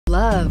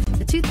Love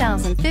the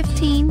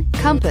 2015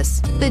 Compass.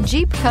 The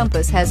Jeep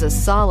Compass has a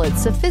solid,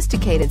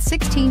 sophisticated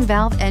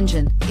 16-valve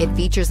engine. It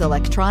features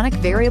electronic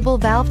variable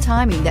valve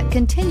timing that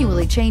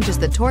continually changes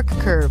the torque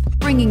curve,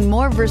 bringing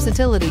more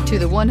versatility to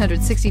the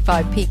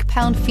 165 peak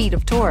pound-feet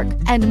of torque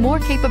and more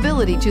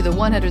capability to the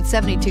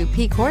 172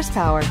 peak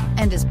horsepower,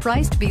 and is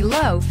priced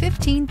below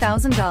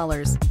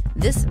 $15,000.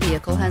 This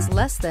vehicle has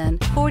less than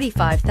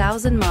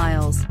 45,000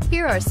 miles.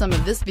 Here are some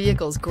of this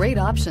vehicle's great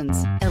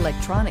options: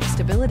 electronic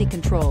stability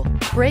control,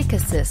 brake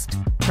assist,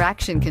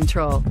 traction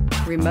control,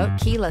 remote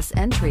keyless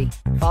entry,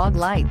 fog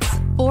lights,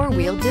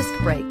 four-wheel disc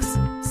brakes,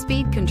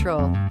 speed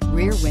control,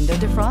 rear window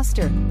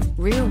defroster,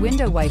 rear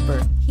window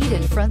wiper,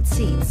 heated front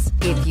seats.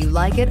 If you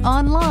like it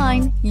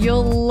online,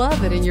 you'll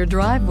love it in your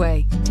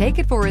driveway. Take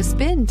it for a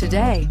spin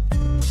today.